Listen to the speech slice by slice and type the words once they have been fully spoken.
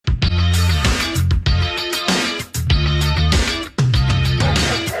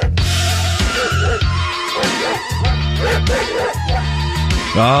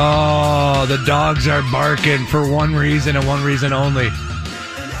Oh, the dogs are barking for one reason and one reason only.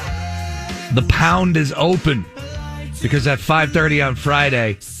 The pound is open because at 5:30 on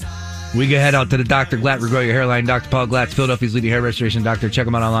Friday, we can head out to the Dr. Glatt Regrow Your Hairline. Dr. Paul Glatt, Philadelphia's leading hair restoration doctor. Check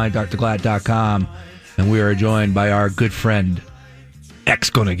him out online, drglatt.com. And we are joined by our good friend,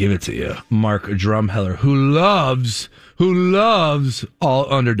 gonna give it to you, Mark Drumheller, who loves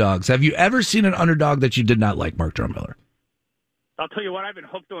all underdogs. Have you ever seen an underdog that you did not like, Mark Drumheller? I'll tell you what, I've been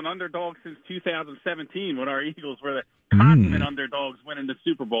hooked on underdogs since 2017 when our Eagles were the consummate underdogs winning the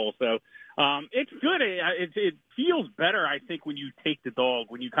Super Bowl. So it's good. It feels better, I think, when you take the dog,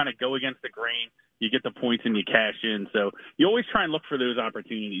 when you kind of go against the grain, you get the points and you cash in. So you always try and look for those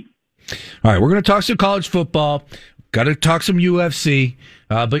opportunities. All right, we're going to talk some college football. Got to talk some UFC.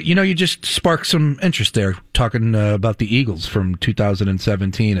 But, you just sparked some interest there talking about the Eagles from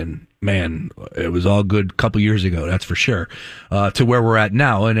 2017. And, man, it was all good a couple years ago, that's for sure, to where we're at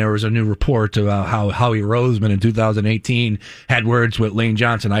now. And there was a new report about how Howie Roseman in 2018 had words with Lane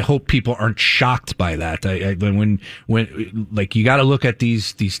Johnson. I hope people aren't shocked by that. When you got to look at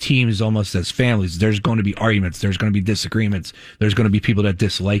these teams almost as families. There's going to be arguments. There's going to be disagreements. There's going to be people that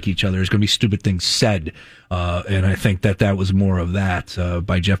dislike each other. There's going to be stupid things said. And I think that was more of that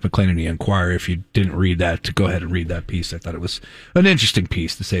by Jeff McClain in the Enquirer. If you didn't read that, to go ahead and read that piece. I thought it was an interesting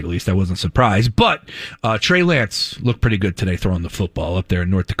piece, to say the least. I wasn't surprised. But Trey Lance looked pretty good today throwing the football up there in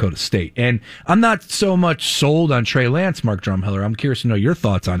North Dakota State. And I'm not so much sold on Trey Lance, Mark Drumheller. I'm curious to know your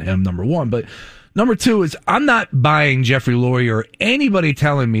thoughts on him, number one. But number two is I'm not buying Jeffrey Lurie or anybody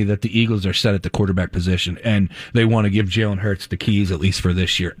telling me that the Eagles are set at the quarterback position and they want to give Jalen Hurts the keys, at least for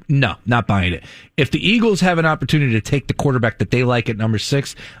this year. No, not buying it. If the Eagles have an opportunity to take the quarterback that they like at number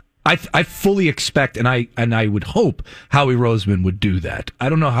 6, I fully expect and I would hope Howie Roseman would do that. I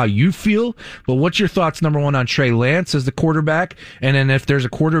don't know how you feel, but what's your thoughts, number one, on Trey Lance as the quarterback? And then if there's a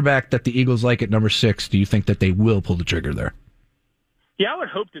quarterback that the Eagles like at number 6, do you think that they will pull the trigger there? Yeah, I would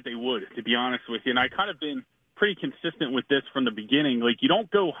hope that they would, to be honest with you. And I kind of been pretty consistent with this from the beginning. Like, you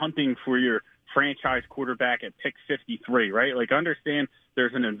don't go hunting for your franchise quarterback at pick 53, right? Like, understand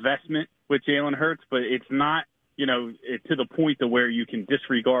there's an investment with Jalen Hurts, but it's not, to the point to where you can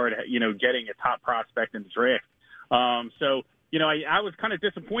disregard, getting a top prospect in the draft. I was kind of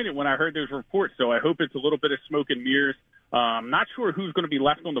disappointed when I heard those reports. So I hope it's a little bit of smoke and mirrors. Not sure who's going to be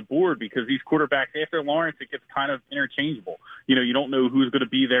left on the board because these quarterbacks after Lawrence, it gets kind of interchangeable. You don't know who's going to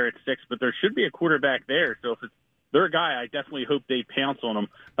be there at 6, but there should be a quarterback there. So if it's their guy, I definitely hope they pounce on him.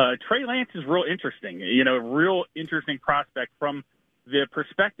 Trey Lance is real interesting, real interesting prospect from the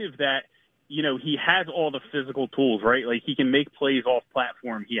perspective that, he has all the physical tools, right? Like, he can make plays off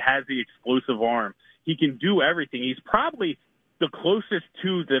platform. He has the explosive arm. He can do everything. He's probably the closest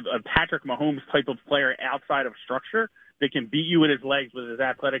to a Patrick Mahomes type of player outside of structure that can beat you with his legs, with his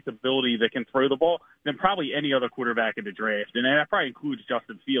athletic ability, that can throw the ball, than probably any other quarterback in the draft. And that probably includes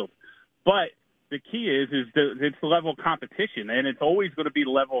Justin Fields. But the key is it's the level of competition, and it's always going to be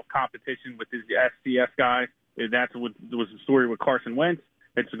the level of competition with his FCS guys. That's what was the story with Carson Wentz.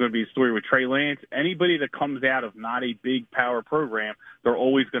 It's going to be a story with Trey Lance. Anybody that comes out of not a big power program, they're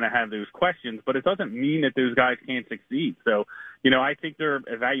always going to have those questions, but it doesn't mean that those guys can't succeed. So, I think their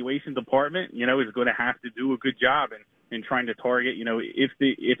evaluation department, is going to have to do a good job in trying to target,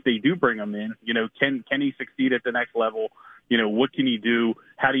 if they do bring him in, can he succeed at the next level? What can he do?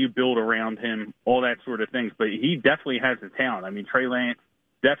 How do you build around him? All that sort of things. But he definitely has the talent. I mean, Trey Lance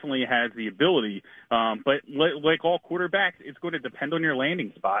definitely has the ability. But like all quarterbacks, it's going to depend on your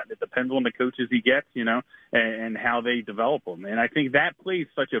landing spot. It depends on the coaches he gets, and how they develop them. And I think that plays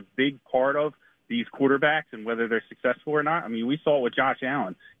such a big part of these quarterbacks and whether they're successful or not. I mean, we saw it with Josh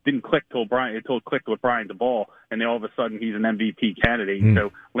Allen. Didn't click till it clicked with Brian DeBall, and then all of a sudden he's an MVP candidate.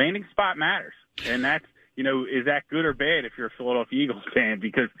 So landing spot matters. And that's, is that good or bad if you're a Philadelphia Eagles fan?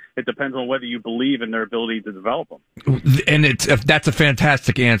 Because it depends on whether you believe in their ability to develop them. And that's a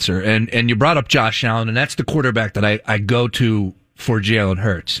fantastic answer. And you brought up Josh Allen, and that's the quarterback that I go to for Jalen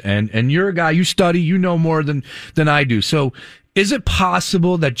Hurts. And you're a guy, you study, you know more than I do. So is it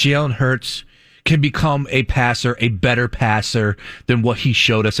possible that Jalen Hurts can become a better passer than what he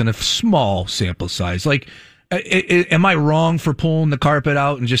showed us in a small sample size? Like, am I wrong for pulling the carpet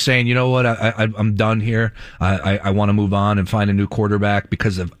out and just saying, you know what, I'm done here. I want to move on and find a new quarterback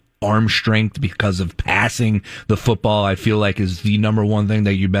because of arm strength because of passing the football, I feel like is the number one thing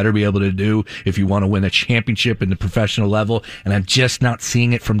that you better be able to do if you want to win a championship in the professional level. And I'm just not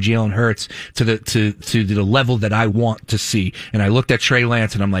seeing it from Jalen Hurts to the level that I want to see. And I looked at Trey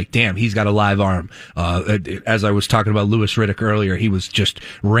Lance and I'm like, damn, he's got a live arm. As I was talking about Louis Riddick earlier, he was just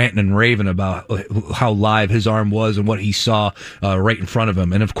ranting and raving about how live his arm was and what he saw right in front of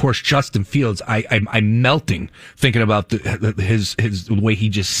him. And of course, Justin Fields, I'm melting thinking about his the way he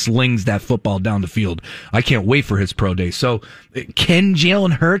just slings that football down the field. I can't wait for his pro day. So can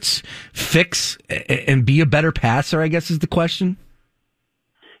Jalen Hurts fix and be a better passer, I guess is the question?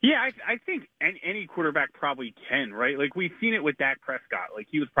 Yeah, I think any quarterback probably can, right? Like, we've seen it with Dak Prescott. Like,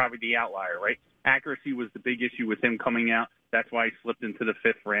 he was probably the outlier, right? Accuracy was the big issue with him coming out. That's why he slipped into the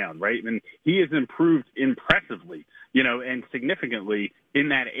 5th round, right? And he has improved impressively, and significantly in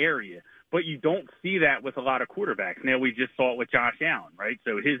that area. But you don't see that with a lot of quarterbacks. Now, we just saw it with Josh Allen, right?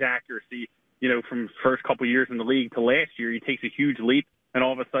 So his accuracy, from his first couple years in the league to last year, he takes a huge leap, and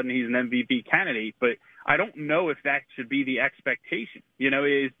all of a sudden he's an MVP candidate. But I don't know if that should be the expectation.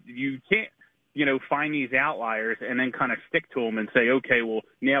 Is you can't, find these outliers and then kind of stick to them and say, okay, well,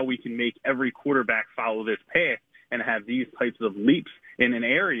 now we can make every quarterback follow this path and have these types of leaps in an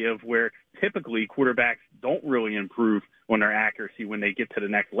area of where typically quarterbacks don't really improve on their accuracy when they get to the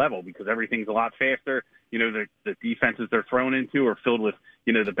next level because everything's a lot faster. The defenses they're thrown into are filled with,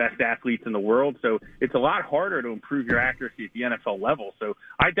 the best athletes in the world. So it's a lot harder to improve your accuracy at the NFL level. So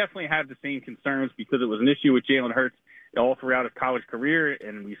I definitely have the same concerns because it was an issue with Jalen Hurts all throughout his college career,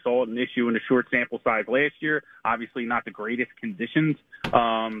 and we saw it an issue in the short sample size last year. Obviously not the greatest conditions,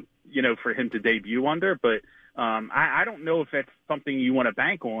 for him to debut under, but I don't know if that's something you want to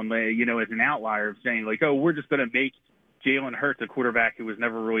bank on, as an outlier of saying like, oh, we're just going to make Jalen Hurts a quarterback who was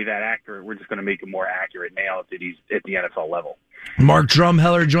never really that accurate. We're just going to make him more accurate now that he's at the NFL level. Mark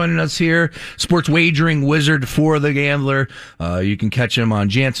Drumheller joining us here, sports wagering wizard for The Gambler. You can catch him on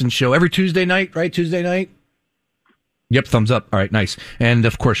Jansen's show every Tuesday night, right? Tuesday night? Yep, thumbs up. All right, nice. And,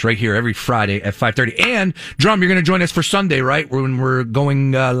 of course, right here every Friday at 5:30. And, Drum, you're going to join us for Sunday, right? When we're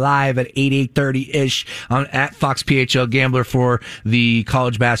going live at 8:30-ish at Fox PHL Gambler for the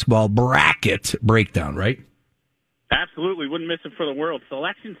college basketball bracket breakdown, right? Absolutely. Wouldn't miss it for the world.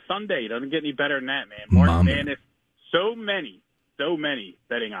 Selection Sunday. Doesn't get any better than that, man. March Madness. So many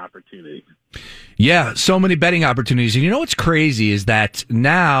betting opportunities. Yeah, so many betting opportunities. And you know what's crazy is that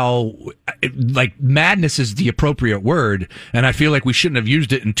now, like, madness is the appropriate word, and I feel like we shouldn't have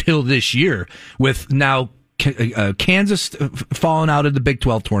used it until this year, with now Kansas falling out of the Big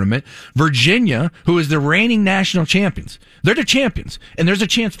 12 tournament, Virginia, who is the reigning national champions. They're the champions, and there's a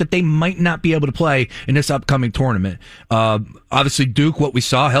chance that they might not be able to play in this upcoming tournament. Obviously, Duke, what we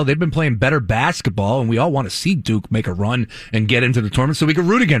saw, hell, they've been playing better basketball, and we all want to see Duke make a run and get into the tournament so we can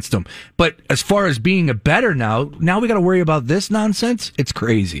root against them. But as far as being a better now we got to worry about this nonsense? It's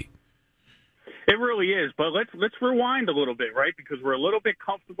crazy. It really is, but let's rewind a little bit, right? Because we're a little bit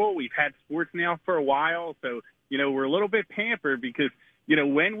comfortable. We've had sports now for a while, so we're a little bit pampered because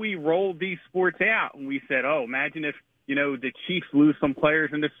when we rolled these sports out and we said, oh, imagine if the Chiefs lose some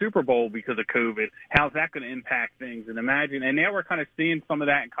players in the Super Bowl because of COVID, how's that going to impact things? And now we're kind of seeing some of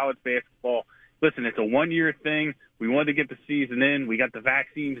that in college basketball. Listen, it's a one-year thing. We wanted to get the season in. We got the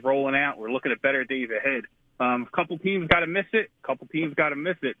vaccines rolling out. We're looking at better days ahead. A couple teams got to miss it. A couple teams got to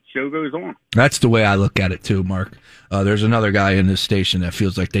miss it. Show goes on. That's the way I look at it too, Mark. There's another guy in this station that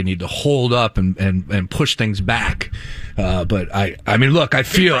feels like they need to hold up and push things back. But I mean, look, I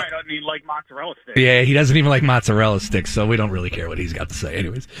feel. He doesn't even like mozzarella sticks. Yeah, he doesn't even like mozzarella sticks, so we don't really care what he's got to say.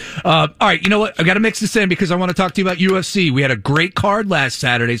 Anyways, all right, you know what? I got to mix this in because I want to talk to you about UFC. We had a great card last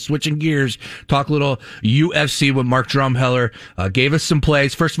Saturday. Switching gears, talk a little UFC with Mark Drumheller. Gave us some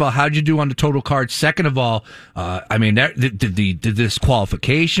plays. First of all, how did you do on the total card? Second of all, I mean, the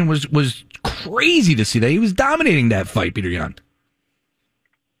disqualification was crazy to see that he was dominating that fight, Peter Yan.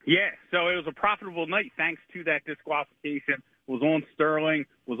 Yeah, so it was a profitable night thanks to that disqualification. Was on Sterling,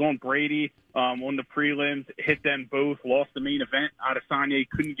 was on Brady on the prelims, hit them both, lost the main event. Adesanya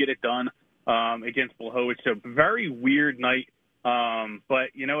couldn't get it done against Blachowicz. So very weird night.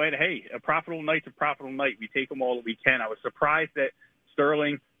 But you know what? Hey, a profitable night's a profitable night. We take them all that we can. I was surprised that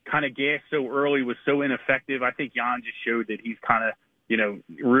Sterling kind of gassed so early, was so ineffective. I think Jan just showed that he's kind of,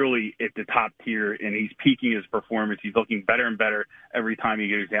 really at the top tier, and he's peaking his performance. He's looking better and better every time he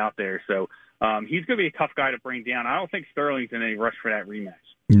goes out there. So he's going to be a tough guy to bring down. I don't think Sterling's in any rush for that rematch.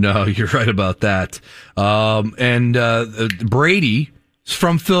 No, you're right about that. And Brady is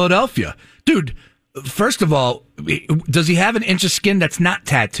from Philadelphia. Dude, first of all, does he have an inch of skin that's not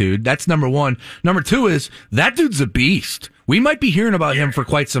tattooed? That's number one. Number two is that dude's a beast. We might be hearing about him for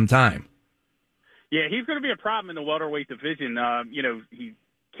quite some time. Yeah, he's going to be a problem in the welterweight division. He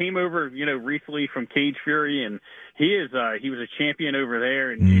came over, recently from Cage Fury, and he was a champion over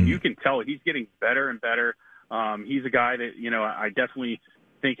there, and you can tell he's getting better and better. He's a guy that, I definitely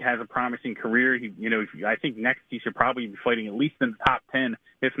think has a promising career. I think next he should probably be fighting at least in the top 10,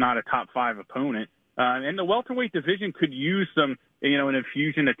 if not a top 5 opponent. And the welterweight division could use some, an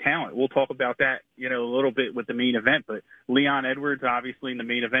infusion of talent. We'll talk about that, a little bit with the main event. But Leon Edwards, obviously in the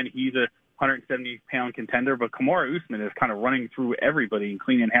main event, he's a 170-pound contender. But Kamaru Usman is kind of running through everybody and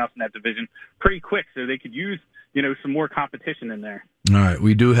cleaning house in that division pretty quick. So they could use, some more competition in there. All right,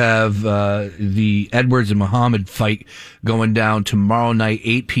 we do have the Edwards and Muhammad fight going down tomorrow night,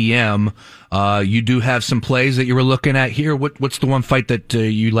 8 p.m. You do have some plays that you were looking at here. What's the one fight that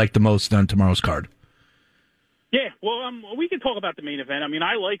you like the most on tomorrow's card? Yeah, well, we can talk about the main event. I mean,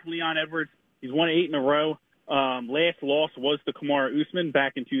 I like Leon Edwards. He's won 8 in a row. Last loss was to Kamaru Usman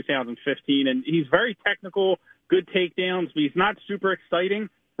back in 2015, and he's very technical, good takedowns, but he's not super exciting,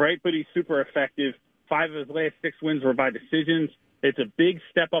 right? But he's super effective. 5 of his last 6 wins were by decisions. It's a big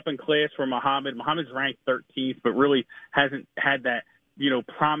step up in class for Muhammad. Muhammad's ranked 13th, but really hasn't had that,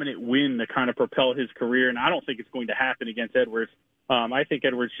 prominent win to kind of propel his career, and I don't think it's going to happen against Edwards. I think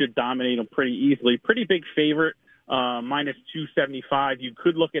Edwards should dominate him pretty easily. Pretty big favorite, minus 275. You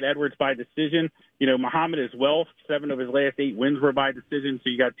could look at Edwards by decision. Muhammad as well. 7 of his last 8 wins were by decision. So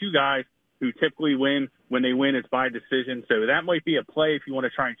you got 2 guys who typically win. When they win, it's by decision. So that might be a play if you want to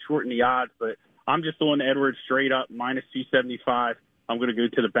try and shorten the odds. But I'm just on Edwards straight up, minus 275. I'm going to go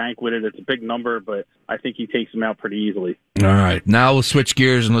to the bank with it. It's a big number, but I think he takes him out pretty easily. All right. Now we'll switch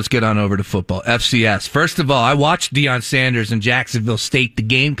gears and let's get on over to football. FCS. First of all, I watched Deion Sanders and Jacksonville State, the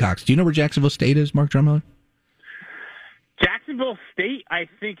Gamecocks. Do you know where Jacksonville State is, Mark Drumheller? Jacksonville State, I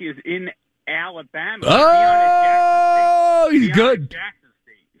think, is in Alabama. Oh, he's Deion good. Jackson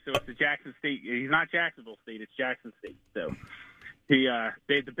State. So it's the Jackson State. He's not Jacksonville State. It's Jackson State. So they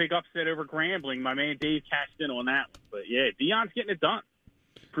had the big upset over Grambling. My man Dave cashed in on that one. But, yeah, Deion's getting it done.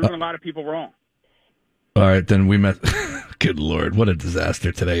 Proving a lot of people wrong. All right, then we met. Good Lord, what a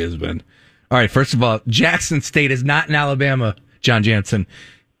disaster today has been. All right, first of all, Jackson State is not in Alabama, John Jansen.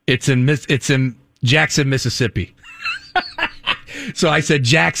 It's in Jackson, Mississippi. So I said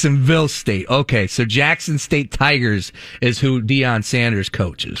Jacksonville State. Okay, so Jackson State Tigers is who Deion Sanders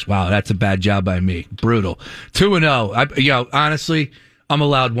coaches. Wow, that's a bad job by me. Brutal. 2-0. Honestly, I'm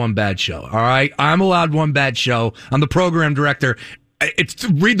allowed one bad show. All right, I'm allowed one bad show. I'm the program director.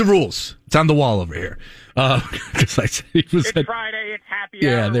 Read the rules. It's on the wall over here. Because I said it's Friday. It's happy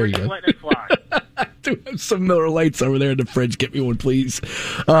hour. Yeah, there you go. Letting it fly. I do have some Miller Lights over there in the fridge. Get me one, please.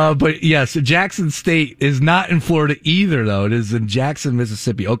 But yes, Jackson State is not in Florida either, though. It is in Jackson,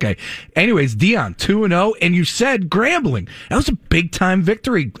 Mississippi. Okay. Anyways, Deion 2-0, and you said Grambling. That was a big time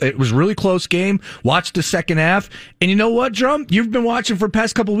victory. It was a really close game. Watched the second half, and you know what, Drum? You've been watching for the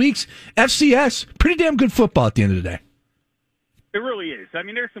past couple of weeks. FCS, pretty damn good football at the end of the day. It really is. I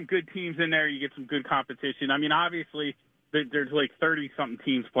mean, there's some good teams in there. You get some good competition. I mean, obviously, there's like 30-something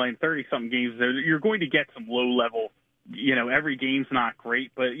teams playing 30-something games. You're going to get some low-level, every game's not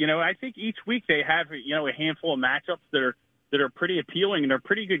great. But, I think each week they have, a handful of matchups that are pretty appealing, and they're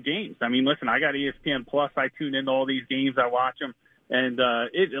pretty good games. I mean, listen, I got ESPN Plus. I tune into all these games. I watch them. And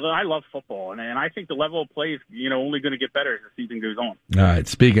I love football, and I think the level of play is only going to get better as the season goes on. All right,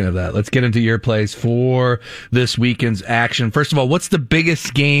 speaking of that, let's get into your plays for this weekend's action. First of all, what's the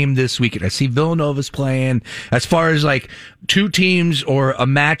biggest game this weekend? I see Villanova's playing. As far as like 2 teams or a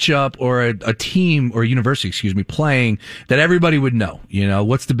matchup or a team or university, playing that everybody would know.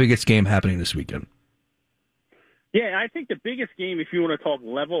 What's the biggest game happening this weekend? Yeah, I think the biggest game, if you want to talk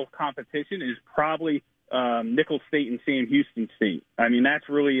level of competition, is probably Nicholls State and Sam Houston State. I mean, that's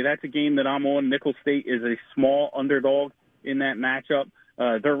a game that I'm on. Nicholls State is a small underdog in that matchup.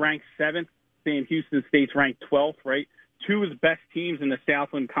 They're ranked 7th. Sam Houston State's ranked 12th, right? 2 of the best teams in the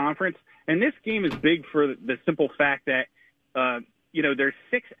Southland Conference. And this game is big for the simple fact that, there's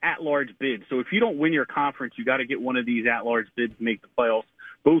 6 at-large bids. So if you don't win your conference, you got to get one of these at-large bids to make the playoffs.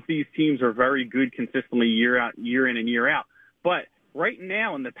 Both these teams are very good consistently year in and year out. But right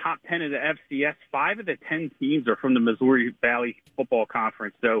now in the top 10 of the FCS, 5 of the 10 teams are from the Missouri Valley Football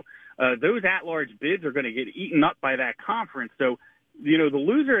Conference. So those at-large bids are going to get eaten up by that conference. So, the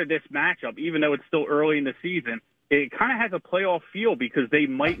loser of this matchup, even though it's still early in the season, it kind of has a playoff feel because they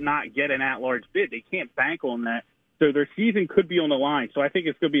might not get an at-large bid. They can't bank on that. So their season could be on the line. So I think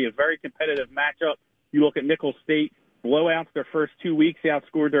it's going to be a very competitive matchup. You look at Nicholls State. Blowouts their first 2 weeks,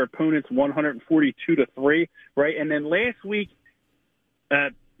 outscored their opponents 142-3, right? And then last week,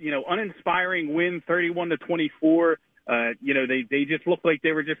 uninspiring win 31-24 They just looked like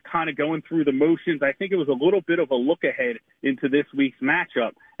they were just kind of going through the motions. I think it was a little bit of a look ahead into this week's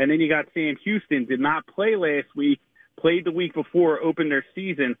matchup. And then you got Sam Houston, did not play last week, played the week before, opened their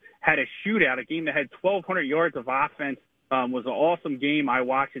season, had a shootout, a game that had 1,200 yards of offense. Was an awesome game. I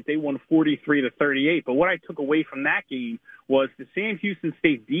watched it. They won 43-38. But what I took away from that game was the Sam Houston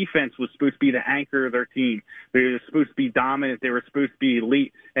State defense was supposed to be the anchor of their team. They were supposed to be dominant. They were supposed to be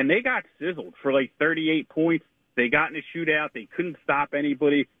elite. And they got sizzled for like 38 points. They got in a shootout. They couldn't stop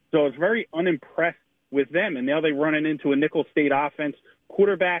anybody. So I was very unimpressed with them. And now they're running into a Nicholls State offense.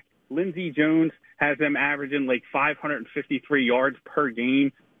 Quarterback Lindsey Jones has them averaging like 553 yards per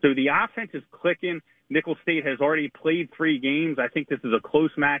game. So the offense is clicking. Nicholls State has already played 3 games. I think this is a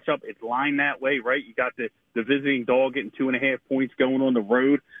close matchup. It's lined that way, right? You got the visiting dog getting 2.5 points going on the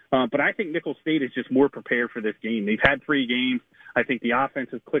road. But I think Nicholls State is just more prepared for this game. They've had 3 games. I think the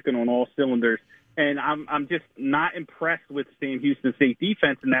offense is clicking on all cylinders. And I'm just not impressed with Sam Houston State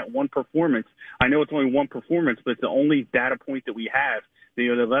defense in that one performance. I know it's only one performance, but it's the only data point that we have. They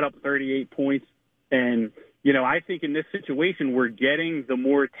let up 38 points. And, I think in this situation, we're getting the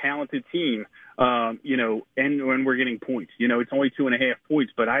more talented team, and when we're getting points. It's only 2.5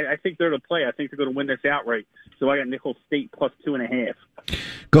 points, but I think they're to play. I think they're going to win this outright. So I got Nicholls State plus 2.5.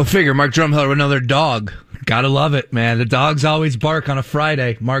 Go figure. Mark Drumheller with another dog. Gotta love it, man. The dogs always bark on a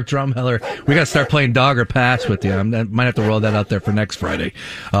Friday. Mark Drumheller. We gotta start playing dog or pass with you. I might have to roll that out there for next Friday.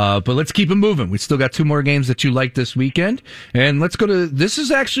 But let's keep it moving. We still got 2 more games that you like this weekend. And let's go to, this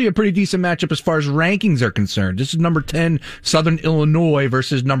is actually a pretty decent matchup as far as rankings are concerned. This is number 10, Southern Illinois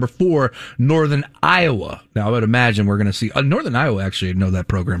versus number 4, Northern Iowa. Now, I would imagine we're going to see, Northern Iowa actually know that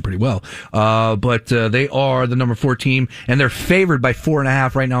program pretty well. But they are the number 4 team, and they're favored by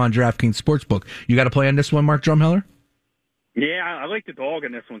 4.5 right now on DraftKings Sportsbook. You got to play on this one, Mark Drumheller? Yeah, I like the dog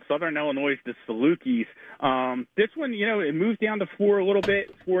in this one. Southern Illinois, the Salukis. This one, it moves down to 4 a little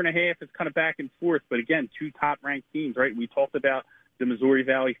bit. 4.5 is kind of back and forth. But again, 2 top-ranked teams, right? We talked about the Missouri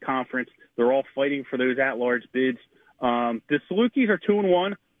Valley Conference. They're all fighting for those at-large bids. The Salukis are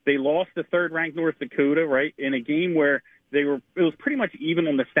 2-1. They lost to 3rd-ranked North Dakota, right, in a game where it was pretty much even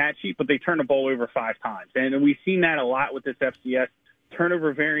on the stat sheet, but they turned the ball over 5 times. And we've seen that a lot with this FCS.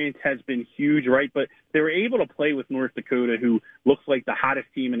 Turnover variance has been huge, right? But they were able to play with North Dakota, who looks like the hottest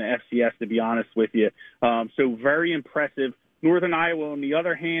team in the FCS, to be honest with you. So very impressive. Northern Iowa, on the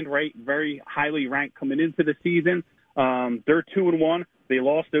other hand, right, very highly ranked coming into the season. They're 2-1. They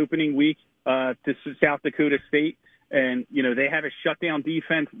lost opening week to South Dakota State. And, they have a shutdown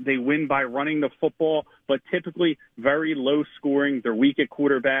defense. They win by running the football, but typically very low scoring. They're weak at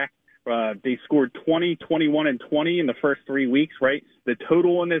quarterback. They scored 20, 21, and 20 in the first 3 weeks, right? The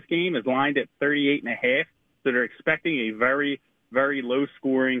total in this game is lined at 38.5. So they're expecting a very, very low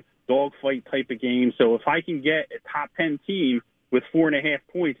scoring dogfight type of game. So if I can get a top 10 team with 4.5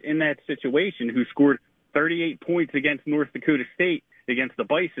 points in that situation, who scored 38 points against North Dakota State against the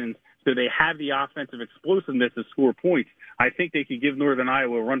Bisons, so they have the offensive explosiveness to score points, I think they could give Northern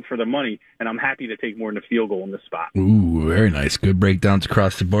Iowa a run for the money, and I'm happy to take more than a field goal in this spot. Ooh, very nice. Good breakdowns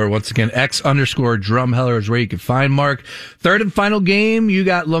across the board. Once again, X_Drumheller is where you can find Mark. Third and final game, you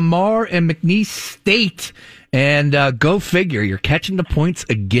got Lamar and McNeese State. And go figure, you're catching the points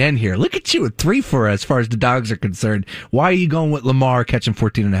again here. Look at you at 3 for as far as the dogs are concerned. Why are you going with Lamar catching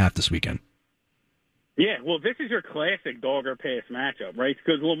 14.5 this weekend? Yeah, well, this is your classic dog or pass matchup, right?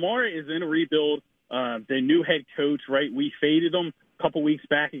 Because Lamar is in a rebuild. The new head coach, right? We faded them a couple weeks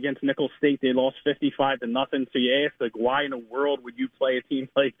back against Nicholls State. They lost 55-0. So you ask, like, why in the world would you play a team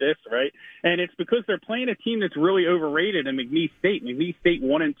like this, right? And it's because they're playing a team that's really overrated in McNeese State. McNeese State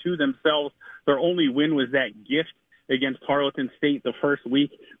 1-2 themselves. Their only win was that gift against Tarleton State the first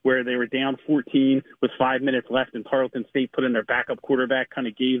week where they were down 14 with 5 minutes left, and Tarleton State put in their backup quarterback, kind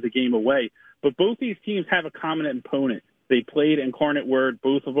of gave the game away. But both these teams have a common opponent. They played Incarnate Word,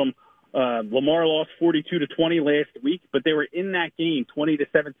 both of them. Lamar lost 42-20 last week, but they were in that game 20-17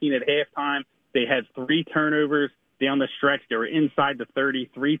 at halftime. They had 3 turnovers down the stretch. They were inside the 30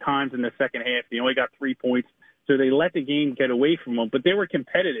 3 times in the second half. They only got 3 points, so they let the game get away from them. But they were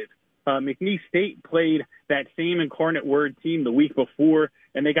competitive. McNeese State played that same Incarnate Word team the week before,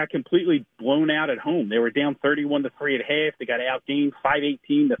 and they got completely blown out at home. They were down 31-3 at half. They got outgained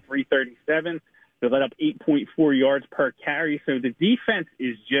 518 to 337. They let up 8.4 yards per carry. So the defense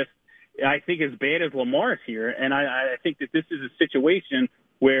is just, I think, as bad as Lamar's here. And I think that this is a situation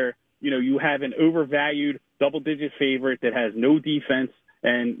where, you have an overvalued double-digit favorite that has no defense.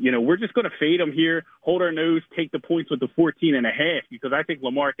 And, we're just going to fade them here, hold our nose, take the points with the 14.5, because I think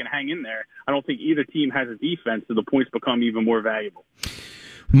Lamar can hang in there. I don't think either team has a defense, so the points become even more valuable.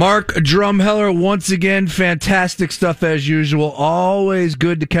 Mark Drumheller, once again, fantastic stuff as usual. Always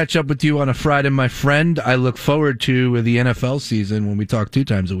good to catch up with you on a Friday, my friend. I look forward to the NFL season when we talk 2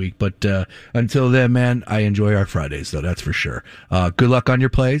 times a week. But until then, man, I enjoy our Fridays, though, that's for sure. Good luck on your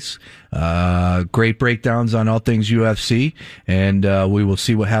plays. Great breakdowns on all things UFC. And we will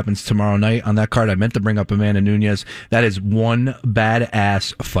see what happens tomorrow night on that card. I meant to bring up Amanda Nunes. That is one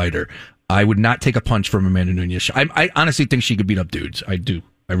badass fighter. I would not take a punch from Amanda Nunes. I honestly think she could beat up dudes. I do.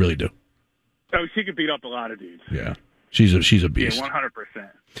 I really do. Oh, she could beat up a lot of dudes. Yeah. She's a beast. Yeah, 100%.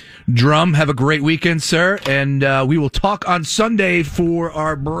 Drum, have a great weekend, sir. And we will talk on Sunday for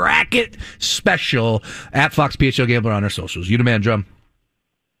our bracket special at Fox PHL Gambler on our socials. You the man, Drum.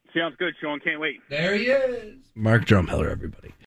 Sounds good, Sean. Can't wait. There he is. Mark Drumheller, everybody.